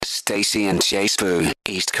Stacey and J Sbu,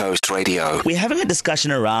 East Coast Radio. We're having a discussion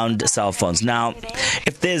around cell phones. Now,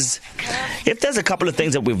 if there's a couple of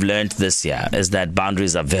things that we've learned this year, is that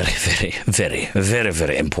boundaries are very, very, very, very,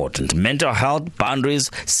 very important. Mental health, boundaries,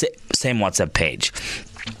 same WhatsApp page.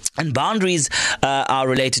 And boundaries are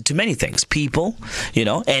related to many things. People,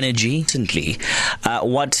 energy, instantly.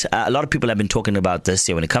 What a lot of people have been talking about this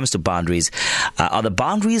year when it comes to boundaries are the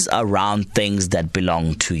boundaries around things that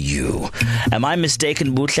belong to you. Am I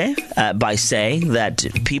mistaken, Butle, by saying that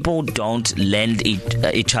people don't lend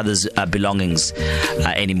each other's belongings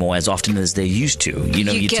anymore as often as they used to?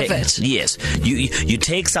 You give it. Yes. You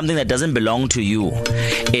take something that doesn't belong to you.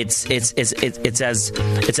 It's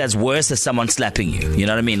as worse as someone slapping you. You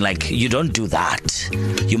know what I mean? Like, you don't do that.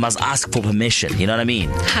 You must ask for permission. You know what I mean?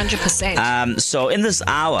 100%. So in this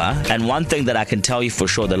hour, and one thing that I can tell you for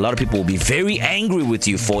sure that a lot of people will be very angry with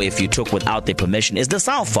you for if you took without their permission is the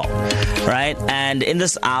cell phone, right? And in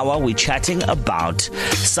this hour, we're chatting about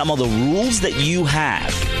some of the rules that you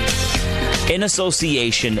have in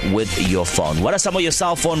association with your phone. What are some of your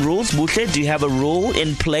cell phone rules, Butle? Do you have a rule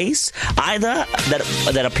in place, either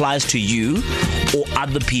that applies to you or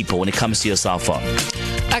other people when it comes to your cell phone?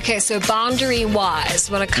 Okay, so boundary-wise,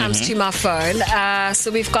 when it comes to my phone, so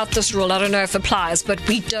we've got this rule. I don't know if it applies, but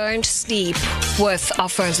we don't sleep with our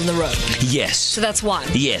phones in the room. Yes. So that's one.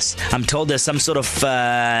 Yes. I'm told there's some sort of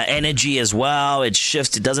energy as well. It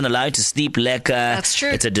shifts. It doesn't allow you to sleep like... That's true.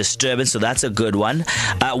 It's a disturbance, so that's a good one.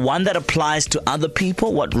 One that applies to other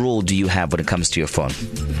people. What rule do you have when it comes to your phone?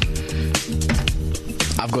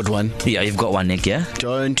 I've got one. Yeah, you've got one, Nick, yeah?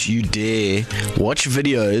 Don't you dare watch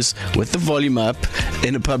videos with the volume up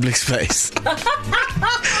in a public space.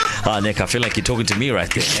 Oh, Nick, I feel like you're talking to me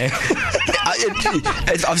right there.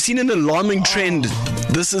 I've seen an alarming trend.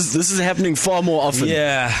 This is happening far more often.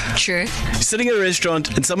 Yeah. True. You're sitting at a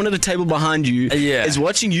restaurant and someone at a table behind you is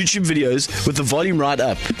watching YouTube videos with the volume right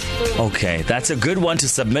up. Okay, that's a good one to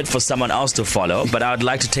submit for someone else to follow, but I would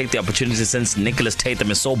like to take the opportunity, since Nicholas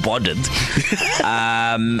Tatham is so bothered.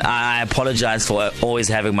 I apologize for always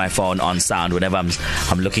having my phone on sound whenever I'm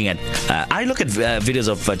looking at... I look at videos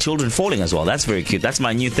of children falling as well. That's very cute. That's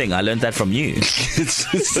my new thing. I learned that from you.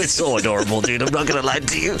 It's so adorable, dude. I'm not going to lie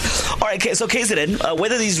to you. All right, so KZN,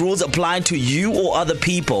 whether these rules apply to you or other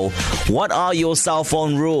people, what are your cell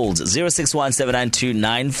phone rules?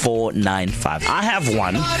 061-792-9495. I have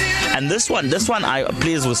one, and this one,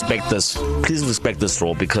 please respect this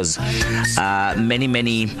rule, because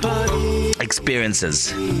many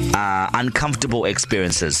experiences, uncomfortable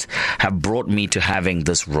experiences, have brought me to having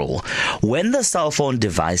this rule. When the cell phone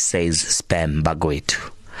device says spam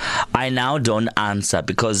bagwethu, I now don't answer,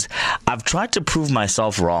 because I've tried to prove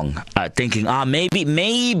myself wrong, thinking,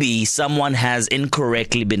 maybe someone has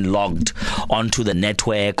incorrectly been logged onto the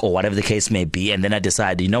network or whatever the case may be, and then I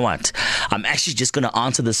decided, you know what, I'm actually just going to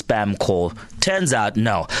answer the spam call. Turns out,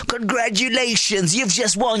 no. Congratulations, you've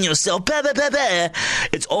just won yourself. Bah, bah, bah, bah.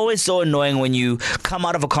 It's always so annoying when you come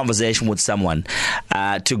out of a conversation with someone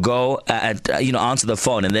to go answer the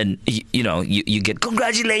phone, and then you get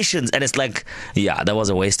congratulations, and it's like, yeah, that was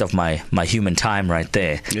a waste of my human time right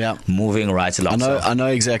there. Yeah, moving right along. I know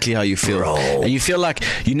exactly how you feel. Bro. And you feel like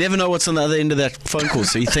you never know what's on the other end of that phone call,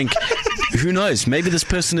 so you think, who knows, maybe this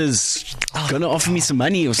person is going to offer me some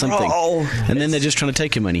money or something. And then they're just trying to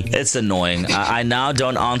take your money. It's annoying. I now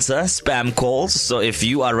don't answer spam calls, so if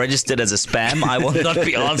you are registered as a spam, I will not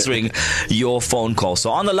be answering your phone call. So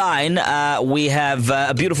on the line, we have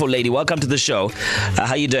a beautiful lady. Welcome to the show.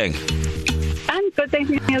 How you doing? Good, thank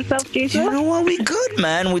you. Yourself, Jason? You know what? We good,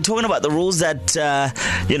 man. We're talking about the rules that,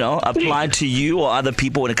 apply to you or other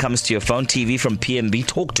people when it comes to your phone. TV from PMB.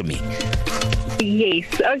 Talk to me.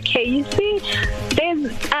 Yes. Okay. You see,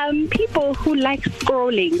 there's people who like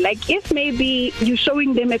scrolling. Like, if maybe you're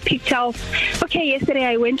showing them a picture of, okay, yesterday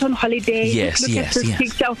I went on holiday. Yes. Look at this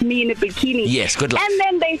picture of me in a bikini. Yes. Good luck. And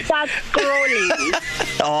then they start scrolling.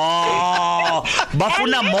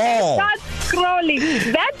 Bafuna more. Start scrolling.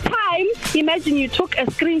 That time, imagine you took a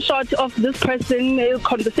screenshot of this person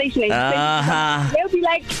conversation and they'll be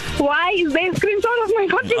like, why is there a screenshot of my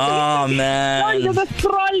conversation? Oh, man. Don't do the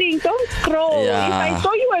scrolling. Don't scroll. Yeah. If I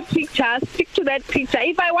show you a picture, stick to that picture.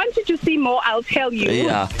 If I wanted to see more, I'll tell you.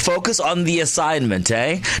 Yeah. Focus on the assignment,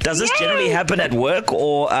 eh? Does this generally happen at work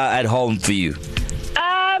or at home for you?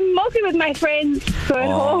 Most mostly with my friends. So at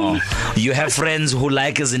home. You have friends who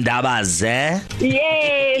like Zindabas, eh?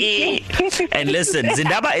 Yes. And listen,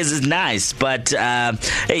 Zindaba is nice, but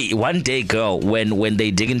hey, one day, girl, when they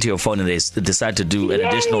dig into your phone and they decide to do an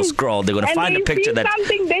additional scroll, they're gonna find a picture that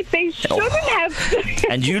something that they shouldn't have.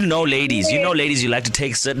 And you know, ladies, you like to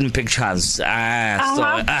take certain pictures. So I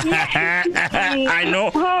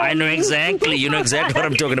know exactly. You know exactly what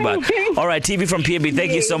I'm talking about. All right, TV from PNB,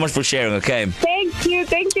 thank you so much for sharing. Okay.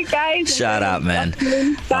 Thank you, guys. Shout out, man.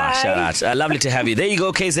 Bye. Shout out. Lovely to have you. There you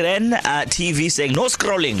go, KZN TV saying no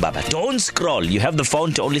scrolling, Baba. Don't scroll. You have the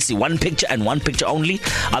phone to only see one picture and one picture only.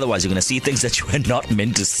 Otherwise, you're going to see things that you are not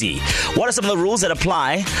meant to see. What are some of the rules that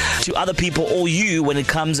apply to other people or you when it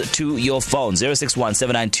comes to your phone?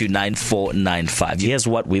 061-792-9495. Here's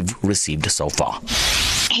what we've received so far.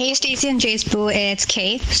 Hey, Stacey and J Sbu, it's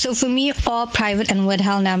Kate. So for me, all private and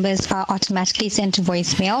withheld numbers are automatically sent to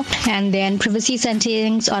voicemail. And then privacy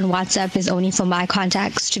settings on WhatsApp is only for my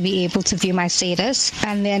contacts to be able to view my status.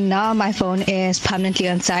 And then now my phone is permanently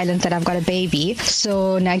on silent that I've got a baby.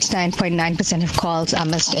 So 99.9% of calls are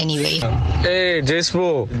missed anyway. Hey, J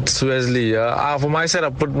Sbu, it's Wesley. For my side, I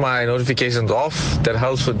put my notifications off. That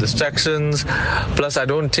helps with distractions. Plus, I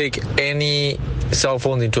don't take any cell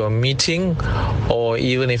phone into a meeting, or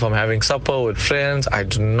even if I'm having supper with friends, I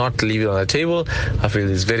do not leave it on the table. I feel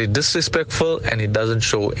it's very disrespectful and it doesn't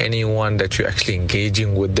show anyone that you're actually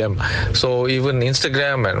engaging with them. So even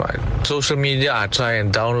Instagram and my social media, I try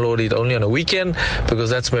and download it only on a weekend, because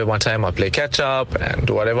that's where my time I play catch up and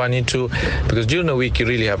do whatever I need to, because during the week you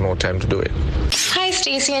really have no time to do it. Hi,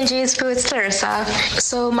 Stacey and J Sbu, it's Larissa.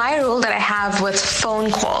 So my rule that I have with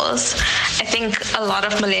phone calls, I think a lot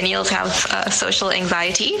of millennials have social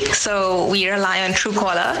anxiety, so we rely on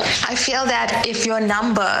Truecaller. I feel that if your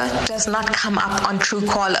number does not come up on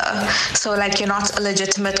Truecaller, so like you're not a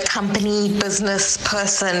legitimate company, business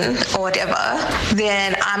person or whatever,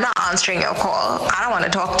 then I'm not answering your call. I don't want to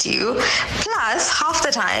talk to you. Plus, half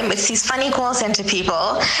the time, it's these funny calls sent to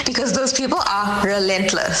people because those people are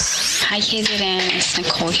relentless. Hi, KZN. It's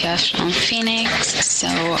Nicole here from Phoenix. So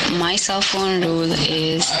my cell phone rule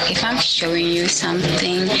is if I'm showing you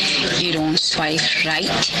something, you don't swipe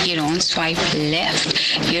right, you don't swipe left,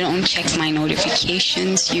 you don't check my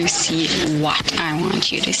notifications, you see what I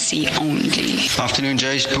want you to see only. Afternoon,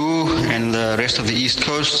 J Sbu and the rest of the East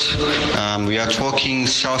Coast. We are talking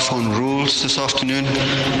cell phone rules this afternoon.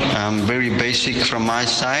 Very basic from my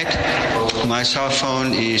side. My cell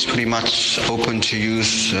phone is pretty much open to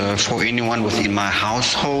use for anyone within my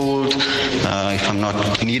household. If I'm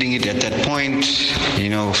not needing it at that point,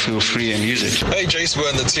 feel free and use it. Hey, J Sbu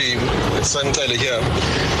and the team. It's Sam Taylor here.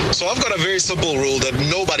 So I've got a very simple rule that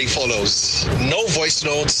nobody follows. No voice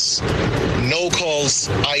notes, no calls.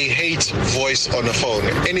 I hate voice on a phone.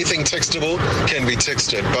 Anything textable can be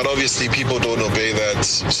texted, but obviously people don't obey that.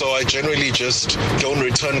 So I generally just don't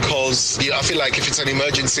return calls. I feel like if it's an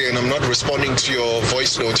emergency and I'm not responding to your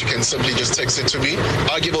voice note, you can simply just text it to me.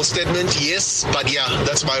 Arguable statement, yes, but yeah,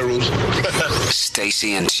 that's my rule.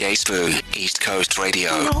 Stacey and J Sbu, East Coast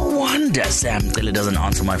Radio. No wonder Sam Taylor doesn't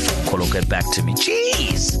answer my phone call or get back to me.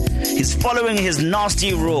 Jeez, he's following his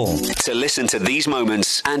nasty rule. To listen to these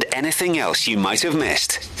moments and anything else you might have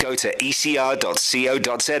missed, go to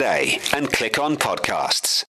ecr.co.za and click on podcasts.